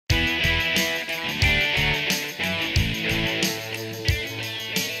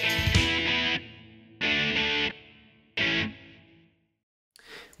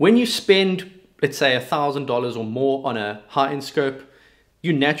When you spend, let's say, $1,000 or more on a high-end scope,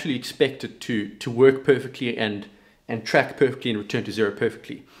 you naturally expect it to work perfectly and track perfectly and return to zero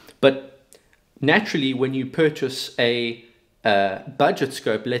perfectly. But naturally, when you purchase a budget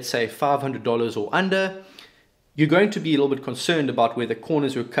scope, let's say $500 or under, you're going to be a little bit concerned about where the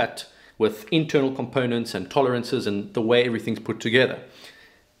corners were cut with internal components and tolerances and the way everything's put together.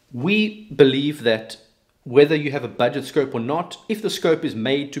 We believe that whether you have a budget scope or not, if the scope is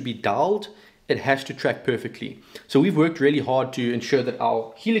made to be dialed, it has to track perfectly. So we've worked really hard to ensure that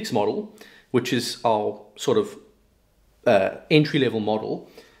our Helix model, which is our sort of entry-level model,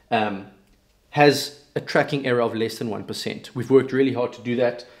 has a tracking error of less than 1%. We've worked really hard to do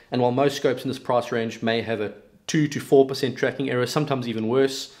that, and while most scopes in this price range may have a 2 to 4% tracking error, sometimes even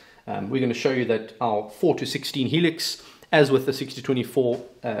worse, we're going to show you that our 4 to 16 Helix, as with the 6 to 24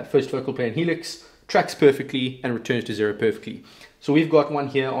 first focal plane Helix, tracks perfectly and returns to zero perfectly. So we've got one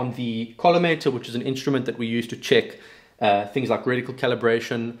here on the collimator, which is an instrument that we use to check things like reticle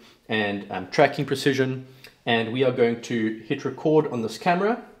calibration and tracking precision. And we are going to hit record on this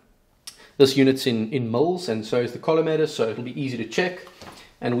camera. This unit's in mils, and so is the collimator, so it'll be easy to check.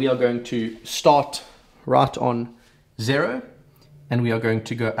 And we are going to start right on 0, and we are going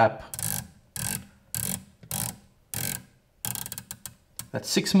to go up. That's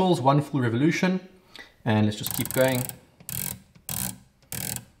 6 mils, 1 full revolution. And let's just keep going.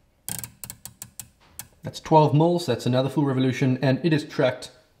 That's 12 mils, that's another full revolution, and it is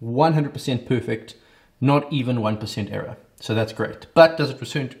tracked 100% perfect, not even 1% error. So that's great. But does it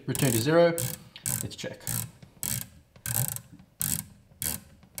return to zero? Let's check.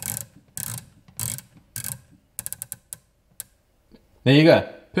 There you go,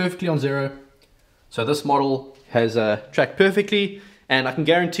 perfectly on 0. So this model has tracked perfectly, and I can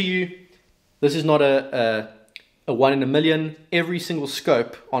guarantee you this is not a 1 in a million. Every single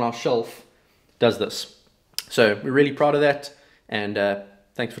scope on our shelf does this. So we're really proud of that, and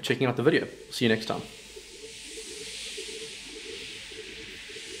thanks for checking out the video. See you next time.